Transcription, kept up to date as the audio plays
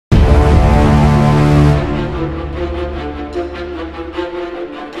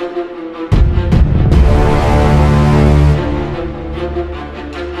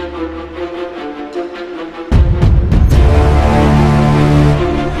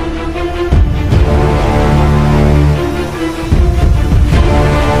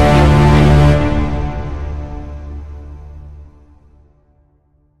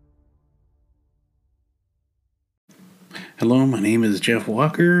Hello, my name is Jeff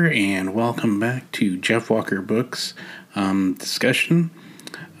Walker, and welcome back to Jeff Walker Books discussion.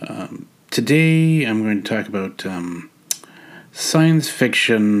 Today I'm going to talk about science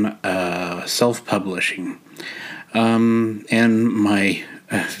fiction self-publishing and my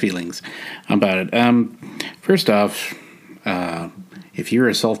feelings about it. First off, if you're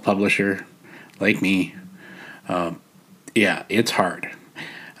a self-publisher like me, yeah, it's hard.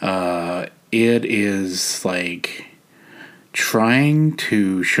 It is like trying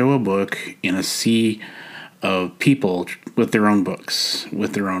to show a book in a sea of people with their own books,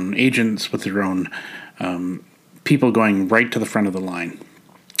 with their own agents, with their own people going right to the front of the line,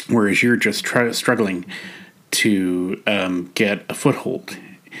 whereas you're just struggling to get a foothold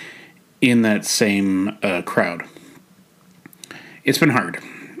in that same crowd. It's been hard.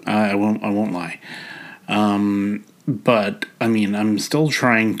 I won't lie. But I mean, I'm still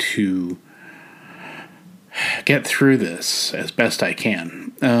trying to get through this as best I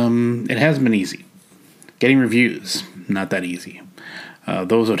can. It hasn't been easy. Getting reviews, not that easy.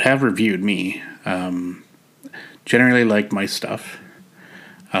 Those that have reviewed me generally like my stuff.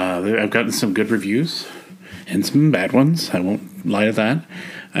 I've gotten some good reviews and some bad ones. I won't lie to that.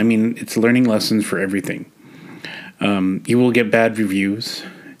 I mean, it's learning lessons for everything. You will get bad reviews,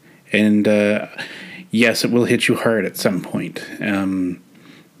 and yes, it will hit you hard at some point.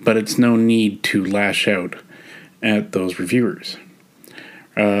 But it's no need to lash out at those reviewers.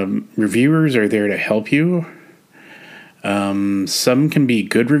 Reviewers are there to help you. Some can be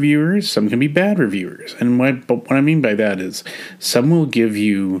good reviewers, some can be bad reviewers. And what I mean by that is some will give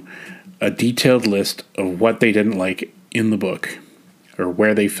you a detailed list of what they didn't like in the book, or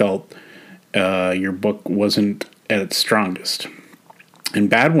where they felt your book wasn't at its strongest. And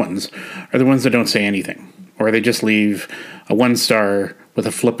bad ones are the ones that don't say anything, or they just leave a 1-star with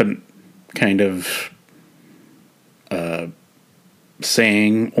a flippant kind of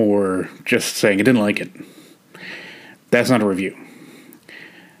saying, or just saying I didn't like it. That's not a review.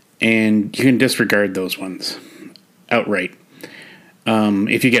 And you can disregard those ones outright.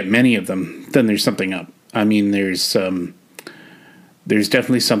 If you get many of them, then there's something up. I mean, there's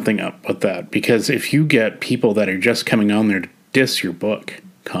definitely something up with that, because if you get people that are just coming on there to diss your book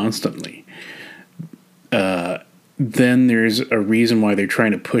constantly, then there's a reason why they're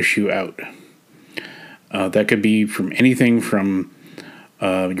trying to push you out. That could be from anything from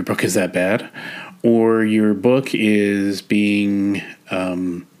your book is that bad, or your book is being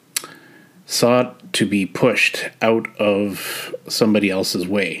sought to be pushed out of somebody else's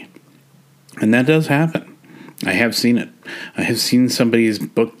way. And that does happen. I have seen it. I have seen somebody's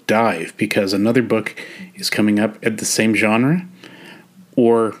book dive because another book is coming up at the same genre,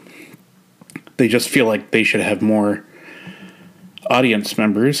 or they just feel like they should have more audience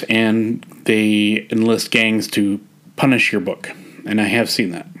members and they enlist gangs to punish your book. And I have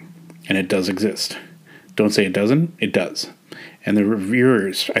seen that. And it does exist. Don't say it doesn't. It does. And the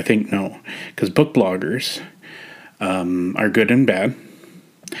reviewers, I think, know. Because book bloggers are good and bad.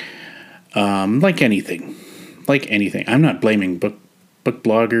 Like anything. I'm not blaming book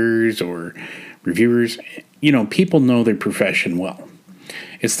bloggers or reviewers. You know, people know their profession well.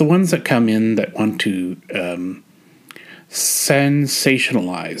 It's the ones that come in that want to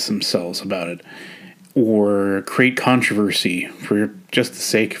sensationalize themselves about it, or create controversy for just the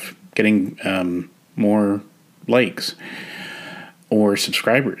sake of getting more likes or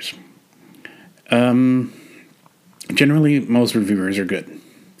subscribers. Generally, most reviewers are good,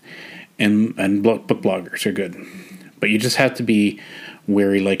 and book bloggers are good, but you just have to be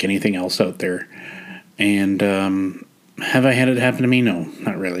wary like anything else out there. And have I had it happen to me? No,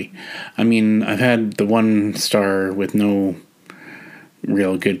 not really. I mean, I've had the 1-star with no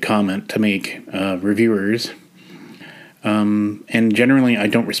real good comment to make reviewers, and generally I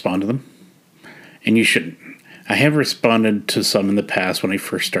don't respond to them, and you shouldn't. I have responded to some in the past when I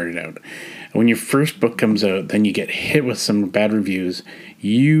first started out. When your first book comes out, then you get hit with some bad reviews,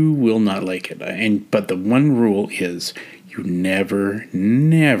 you will not like it. But the one rule is you never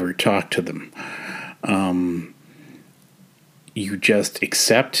talk to them. You just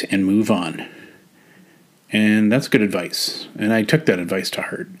accept and move on. And that's good advice. And I took that advice to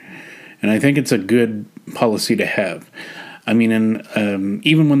heart. And I think it's a good policy to have. I mean, and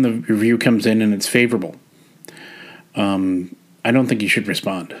even when the review comes in and it's favorable, I don't think you should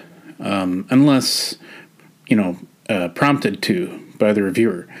respond. Unless, prompted to by the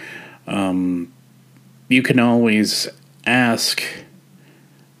reviewer. You can always ask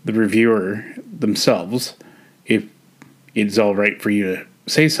the reviewer themselves if it's all right for you to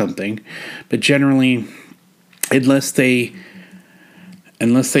say something, but generally, unless they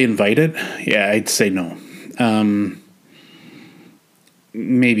invite it, yeah, I'd say no.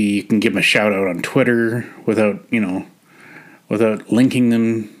 maybe you can give them a shout out on Twitter without, without linking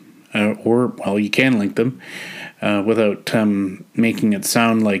them, or you can link them without making it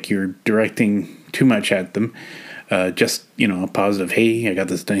sound like you're directing too much at them. Just, a positive, hey, I got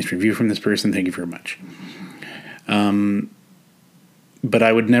this nice review from this person, thank you very much. But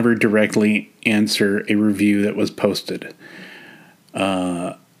I would never directly answer a review that was posted.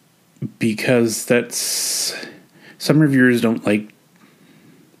 Because some reviewers don't like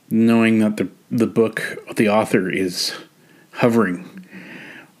knowing that the book, the author is hovering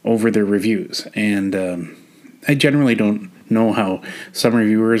over their reviews. And I generally don't know how some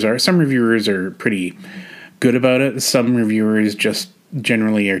reviewers are. Some reviewers are pretty good about it. Some reviewers just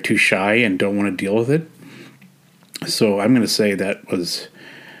generally are too shy and don't want to deal with it. So I'm going to say that was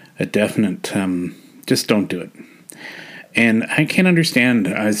a definite, just don't do it. And I can't understand,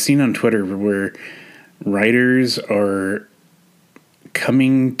 I've seen on Twitter where writers are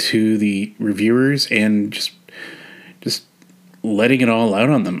coming to the reviewers and just letting it all out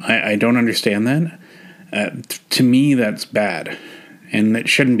on them. I don't understand that. To me, that's bad, and it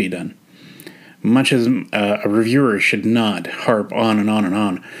shouldn't be done. Much as a reviewer should not harp on and on and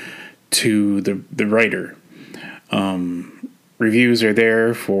on to the writer. Reviews are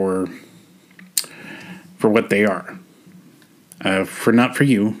there for what they are. For not for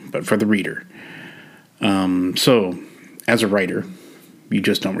you, but for the reader. So, as a writer, you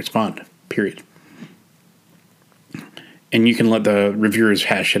just don't respond, period. And you can let the reviewers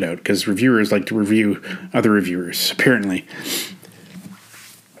hash it out, because reviewers like to review other reviewers, apparently.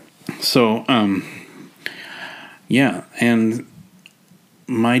 So, yeah, and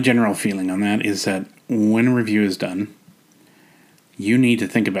my general feeling on that is that when a review is done, you need to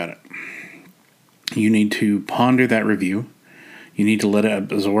think about it. You need to ponder that review. You need to let it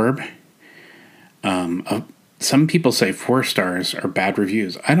absorb. Some people say 4 stars are bad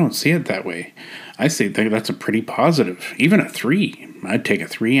reviews. I don't see it that way. I see that's a pretty positive. Even a 3. I'd take a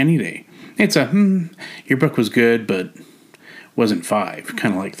 3 any day. It's your book was good, but wasn't 5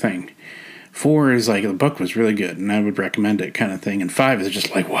 kind of like thing. 4 is like, the book was really good and I would recommend it kind of thing. And 5 is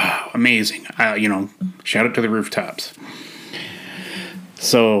just like, wow, amazing. Shout it to the rooftops.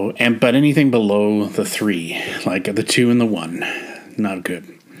 So, but anything below the 3, like the 2 and the 1, not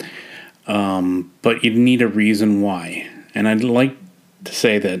good. But you need a reason why. And I'd like to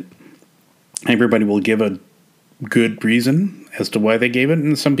say that everybody will give a good reason as to why they gave it,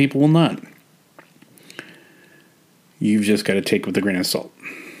 and some people will not. You've just got to take it with a grain of salt.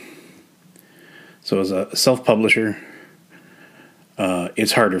 So as a self-publisher,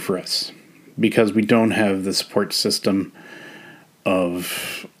 it's harder for us because we don't have the support system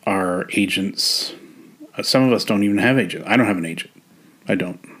of our agents. Some of us don't even have agents. I don't have an agent. I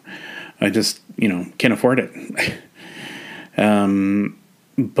don't. I just, can't afford it.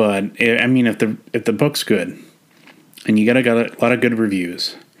 But if the book's good and you got a lot of good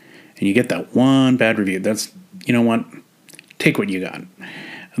reviews and you get that one bad review, that's, take what you got.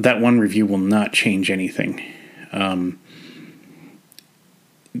 That one review will not change anything.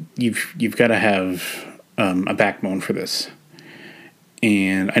 You've got to have a backbone for this.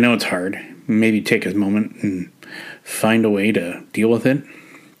 And I know it's hard. Maybe take a moment and find a way to deal with it.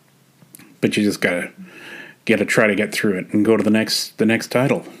 But you just gotta try to get through it and go to the next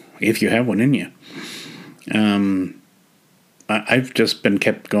title if you have one in you. I've just been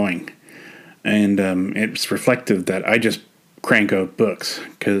kept going, and it's reflective that I just crank out books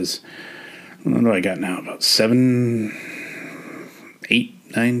because what do I got now? About 7,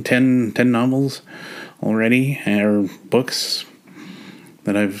 8, 9, 10 novels already, or books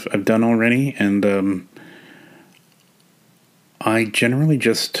that I've done already, and I generally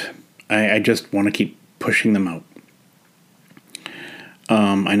just want to keep pushing them out.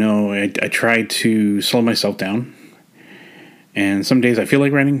 I know I try to slow myself down, and some days I feel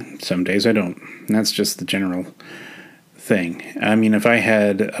like writing, some days I don't. And that's just the general thing. I mean, if I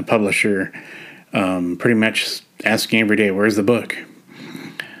had a publisher pretty much asking every day, where's the book?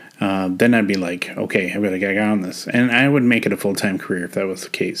 Then I'd be like, okay, I better get on this. And I would make it a full-time career if that was the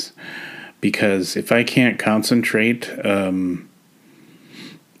case. Because if I can't concentrate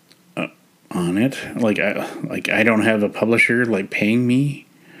on it, like I don't have a publisher paying me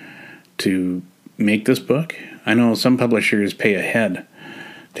to make this book. I know some publishers pay ahead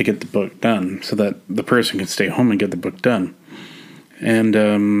to get the book done so that the person can stay home and get the book done. And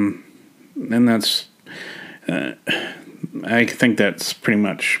that's I think that's pretty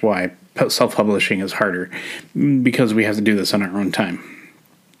much why self-publishing is harder, because we have to do this on our own time.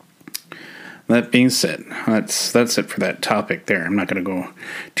 That being said, that's it for that topic there. I'm not going to go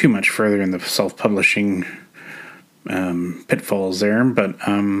too much further in the self-publishing pitfalls there. But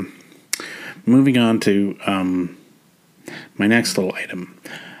moving on to my next little item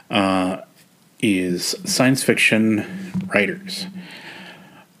is science fiction writers.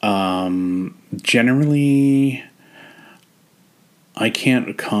 Generally, I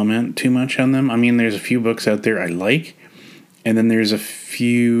can't comment too much on them. I mean, there's a few books out there I like, and then there's a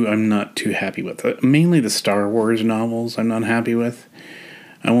few I'm not too happy with. Mainly the Star Wars novels I'm not happy with.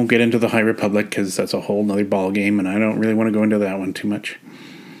 I won't get into the High Republic because that's a whole nother ball game, and I don't really want to go into that one too much.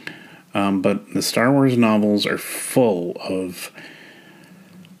 But the Star Wars novels are full of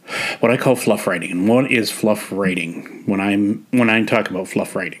what I call fluff writing. And what is fluff writing? When I talk about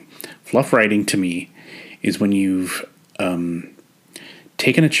fluff writing to me is when you've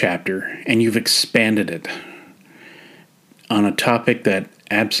taken a chapter and you've expanded it on a topic that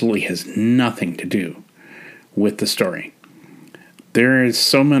absolutely has nothing to do with the story. There is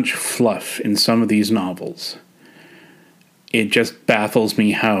so much fluff in some of these novels. It just baffles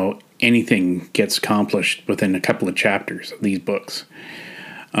me how anything gets accomplished within a couple of chapters of these books.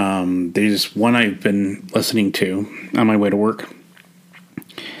 There's one I've been listening to on my way to work,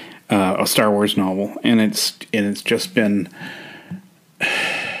 a Star Wars novel, and it's just been.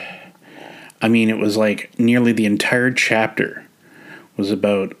 I mean, it was like nearly the entire chapter was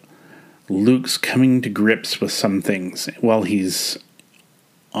about Luke's coming to grips with some things while he's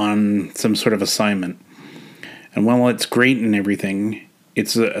on some sort of assignment. And while it's great and everything,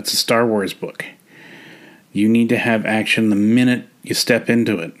 it's a Star Wars book. You need to have action the minute you step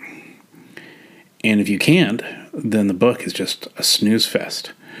into it. And if you can't, then the book is just a snooze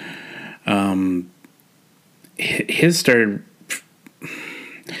fest. His started...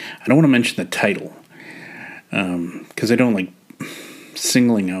 I don't want to mention the title, because I don't like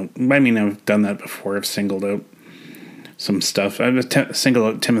singling out. I mean, I've done that before. I've singled out some stuff. I've singled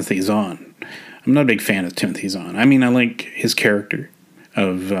out Timothy Zahn. I'm not a big fan of Timothy Zahn. I mean, I like his character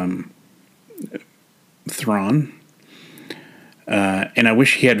of Thrawn, and I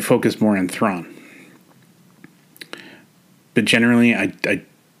wish he had focused more on Thrawn. But generally, I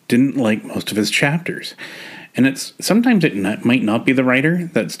didn't like most of his chapters. And sometimes it might not be the writer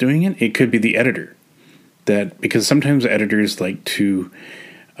that's doing it. It could be the editor. Because sometimes editors like to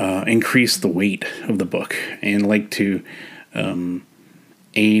increase the weight of the book and like to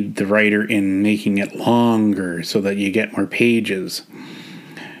aid the writer in making it longer so that you get more pages.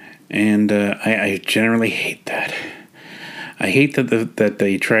 And I generally hate that. I hate that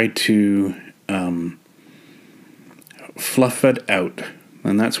they try to fluff it out.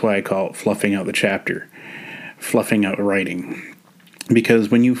 And that's why I call it fluffing out the chapter. Fluffing out writing,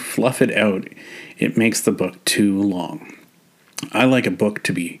 because when you fluff it out, it makes the book too long. I like a book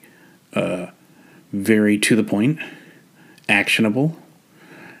to be very to the point, actionable.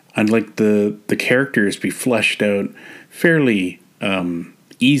 I'd like the characters to be fleshed out fairly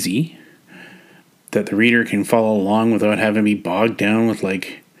easy, that the reader can follow along without having to be bogged down with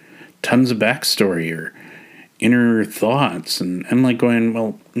like tons of backstory or inner thoughts. And I'm like going,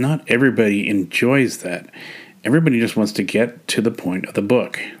 well, not everybody enjoys that. Everybody just wants to get to the point of the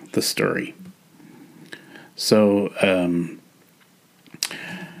book, the story. So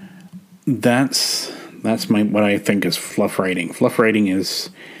that's what I think is fluff writing. Fluff writing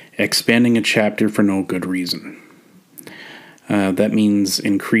is expanding a chapter for no good reason. That means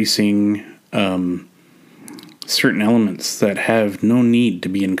increasing certain elements that have no need to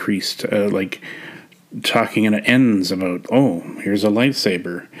be increased, like talking at ends about, oh, here's a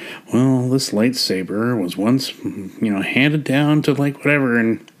lightsaber. Well, this lightsaber was once, handed down to like whatever,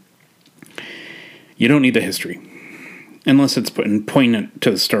 and you don't need the history. Unless it's poignant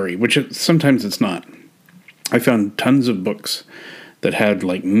to the story, which sometimes it's not. I found tons of books that had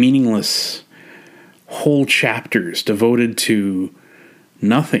like meaningless whole chapters devoted to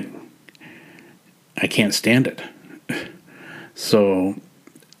nothing. I can't stand it. So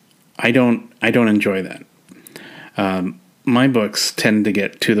I don't enjoy that. My books tend to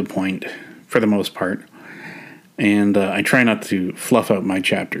get to the point for the most part, and I try not to fluff out my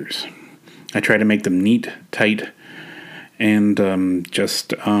chapters. I try to make them neat, tight, and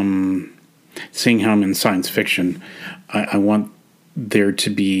seeing how I'm in science fiction, I want there to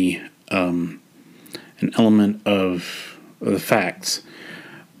be an element of the facts.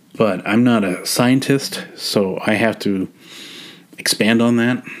 But I'm not a scientist, so I have to expand on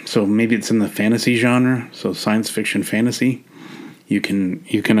that. So maybe it's in the fantasy genre, so science fiction fantasy. You can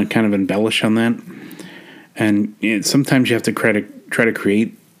kind of embellish on that, and sometimes you have to try to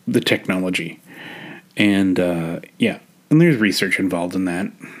create the technology, and and there's research involved in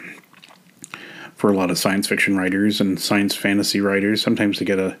that for a lot of science fiction writers and science fantasy writers. Sometimes they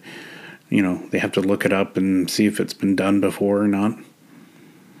get They have to look it up and see if it's been done before or not.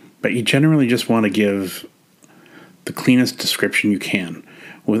 But you generally just want to give the cleanest description you can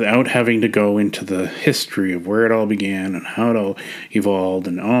without having to go into the history of where it all began and how it all evolved.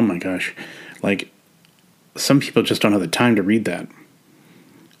 And oh my gosh, like, some people just don't have the time to read that.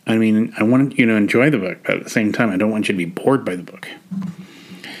 I mean, I want you to enjoy the book, but at the same time, I don't want you to be bored by the book.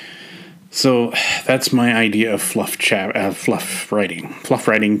 So that's my idea of fluff writing. Fluff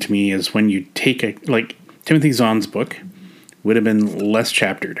writing to me is when you take like Timothy Zahn's book would have been less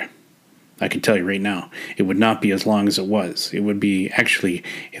chaptered. I can tell you right now, it would not be as long as it was. It would be, actually,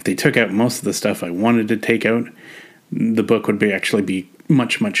 if they took out most of the stuff I wanted to take out, the book would be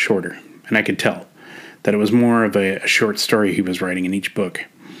much, much shorter. And I could tell that it was more of a short story he was writing in each book.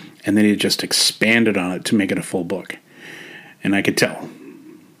 And then he just expanded on it to make it a full book. And I could tell.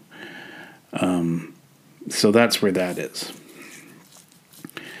 So that's where that is.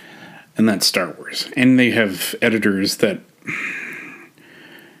 And that's Star Wars. And they have editors that...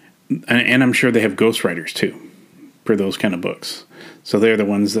 And I'm sure they have ghostwriters, too, for those kind of books. So they're the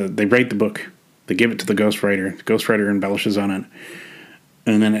ones that... They write the book, they give it to the ghostwriter, the ghostwriter embellishes on it,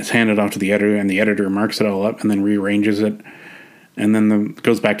 and then it's handed off to the editor, and the editor marks it all up and then rearranges it, and then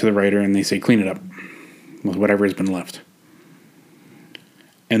goes back to the writer, and they say, clean it up with whatever has been left.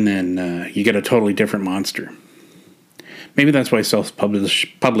 And then you get a totally different monster. Maybe that's why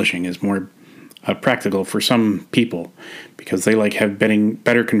self-publishing is more practical for some people, because they like have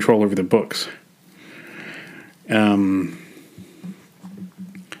better control over the books. So,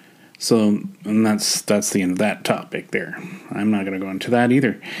 and that's the end of that topic there. I'm not going to go into that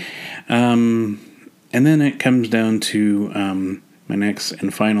either. And then it comes down to my next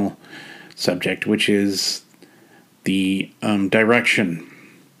and final subject, which is the direction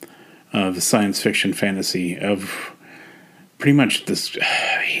of science fiction fantasy, of pretty much this,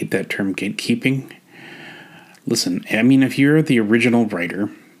 I hate that term, gatekeeping. Listen, I mean, if you're the original writer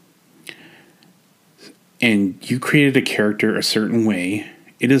and you created a character a certain way,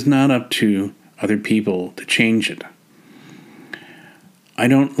 it is not up to other people to change it. I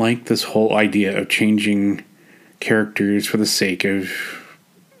don't like this whole idea of changing characters for the sake of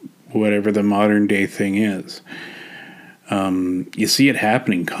whatever the modern day thing is. You see it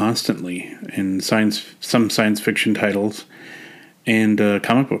happening constantly in some science fiction titles and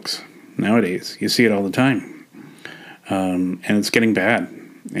comic books nowadays. You see it all the time. And it's getting bad.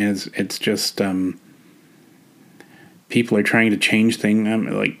 And it's just people are trying to change things.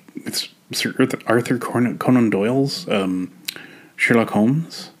 Like it's Sir Arthur Conan Doyle's Sherlock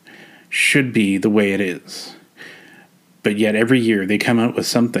Holmes should be the way it is. But yet every year they come out with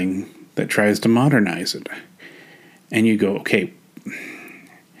something that tries to modernize it. And you go, okay,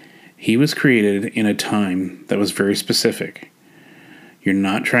 he was created in a time that was very specific. You're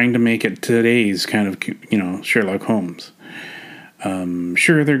not trying to make it today's kind of, Sherlock Holmes.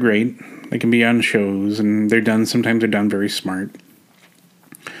 Sure, they're great. They can be on shows, and sometimes they're done very smart.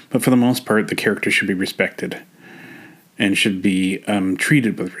 But for the most part, the character should be respected and should be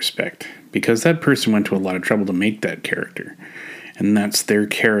treated with respect, because that person went to a lot of trouble to make that character, and that's their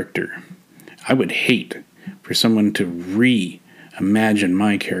character. I would hate for someone to reimagine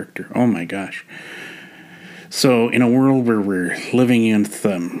my character. Oh my gosh. So in a world where we're living in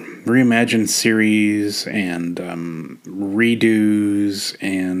reimagined series and redos,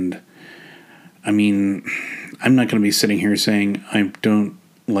 and I mean, I'm not going to be sitting here saying I don't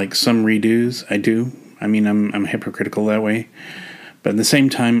like some redos. I do. I mean, I'm hypocritical that way. But at the same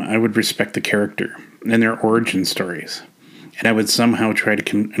time, I would respect the character and their origin stories. And I would somehow try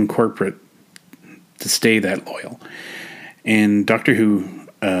to incorporate to stay that loyal. And Doctor Who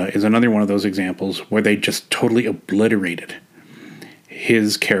is another one of those examples where they just totally obliterated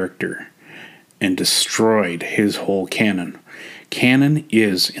his character and destroyed his whole canon. Canon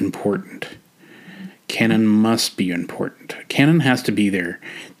is important. Canon must be important. Canon has to be there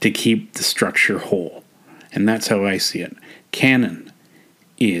to keep the structure whole. And that's how I see it. Canon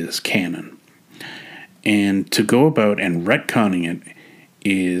is canon. And to go about and retconning it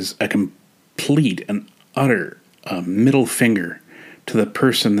is a complete and utter middle finger to the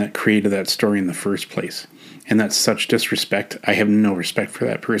person that created that story in the first place. And that's such disrespect. I have no respect for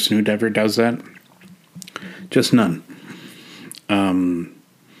that person who ever does that. Just none.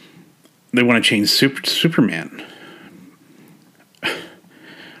 They want to change Superman.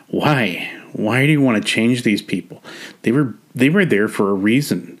 Why? Why do you want to change these people? They were there for a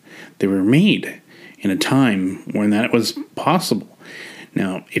reason. They were made in a time when that was possible.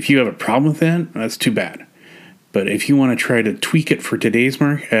 Now, if you have a problem with that, that's too bad. But if you want to try to tweak it for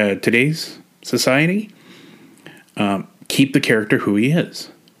today's society, keep the character who he is.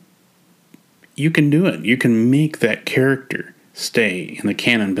 you can do it. You can make that character stay in the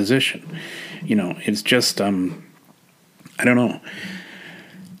canon position. It's just, I don't know.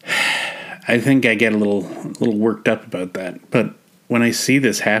 I think I get a little worked up about that. But when I see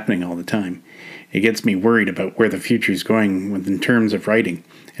this happening all the time, it gets me worried about where the future is going in terms of writing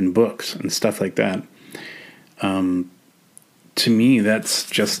and books and stuff like that. To me, that's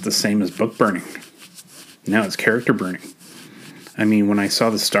just the same as book burning. Now it's character burning. I mean, when I saw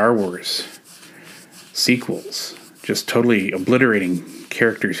the Star Wars sequels just totally obliterating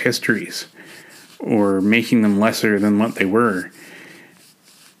characters' histories or making them lesser than what they were,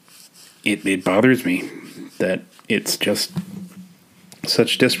 it bothers me that it's just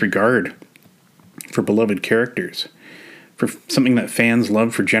such disregard for beloved characters, for something that fans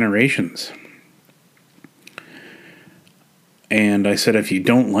love for generations. And I said, if you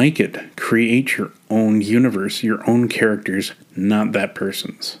don't like it, create your own universe, your own characters, not that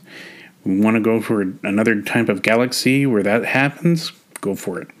person's. We want to go for another type of galaxy where that happens, go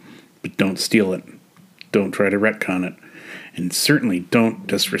for it. But don't steal it. Don't try to retcon it. And certainly don't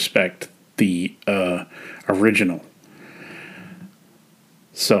disrespect the original.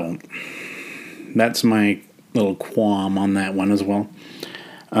 So, that's my little qualm on that one as well.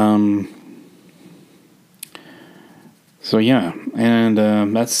 So yeah, and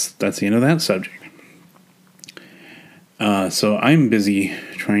that's the end of that subject. So I'm busy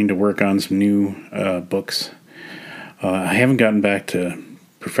trying to work on some new books. I haven't gotten back to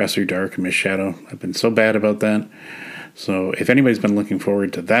Professor Dark and Miss Shadow. I've been so bad about that. So if anybody's been looking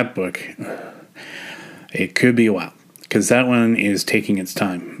forward to that book, it could be a while, because that one is taking its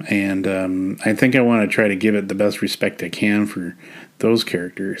time. And I think I want to try to give it the best respect I can for those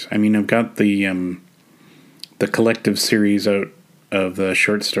characters. I mean, I've got the collective series out of the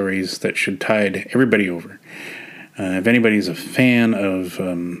short stories that should tide everybody over. If anybody's a fan of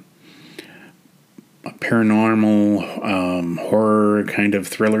paranormal, horror kind of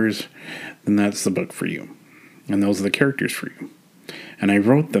thrillers, then that's the book for you. And those are the characters for you. And I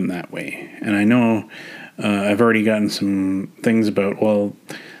wrote them that way. And I know I've already gotten some things about, well,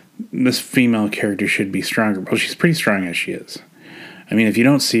 this female character should be stronger. Well, she's pretty strong as she is. I mean, if you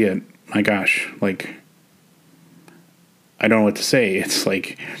don't see it, my gosh, like, I don't know what to say. It's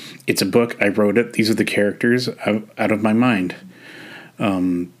like, it's a book. I wrote it. These are the characters out of my mind.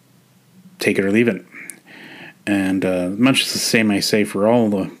 Take it or leave it. And much the same I say for all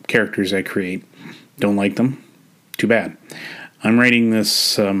the characters I create. Don't like them? Too bad. I'm writing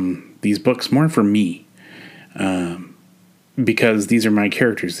these books more for me. Because these are my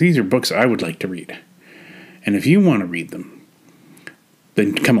characters. These are books I would like to read. And if you want to read them,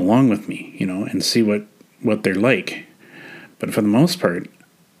 then come along with me, and see what they're like. But for the most part,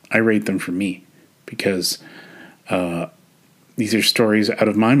 I rate them for me, because these are stories out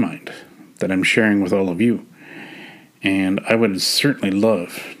of my mind that I'm sharing with all of you. And I would certainly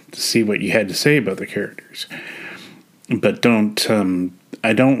love to see what you had to say about the characters. But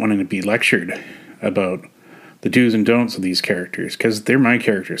I don't want to be lectured about the do's and don'ts of these characters, because they're my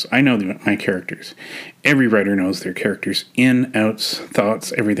characters. I know my characters. Every writer knows their characters, in, outs,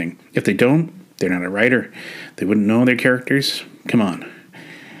 thoughts, everything. If they don't, they're not a writer. They wouldn't know their characters. Come on.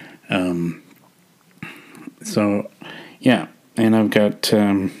 So, yeah. And I've got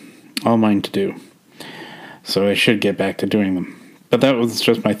all mine to do. So I should get back to doing them. But that was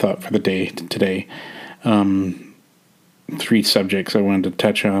just my thought for the day today. 3 subjects I wanted to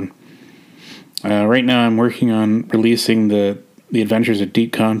touch on. Right now I'm working on releasing the Adventures of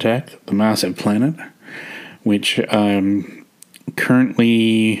Deep Contact, The Massive Planet, which I'm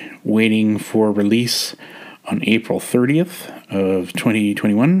currently waiting for release on April 30th of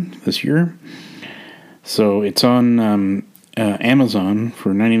 2021 this year. So it's on Amazon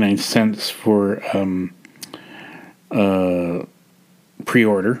for 99 cents for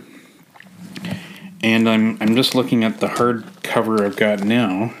pre-order. And I'm just looking at the hardcover I've got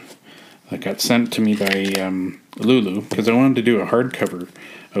now that got sent to me by Lulu, because I wanted to do a hardcover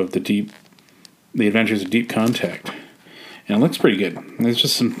of the Adventures of Deep Contact. And it looks pretty good. There's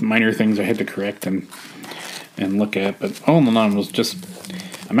just some minor things I had to correct and look at, but all in all,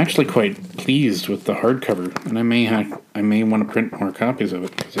 I'm actually quite pleased with the hardcover, and I may want to print more copies of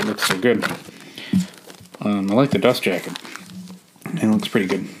it because it looks so good. I like the dust jacket, and it looks pretty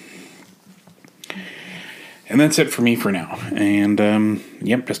good. And that's it for me for now. And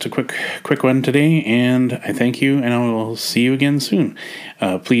yep, just a quick one today. And I thank you, and I will see you again soon.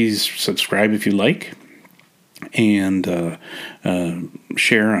 Please subscribe if you like, and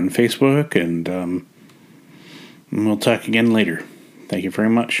share on Facebook, and we'll talk again later. Thank you very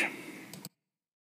much.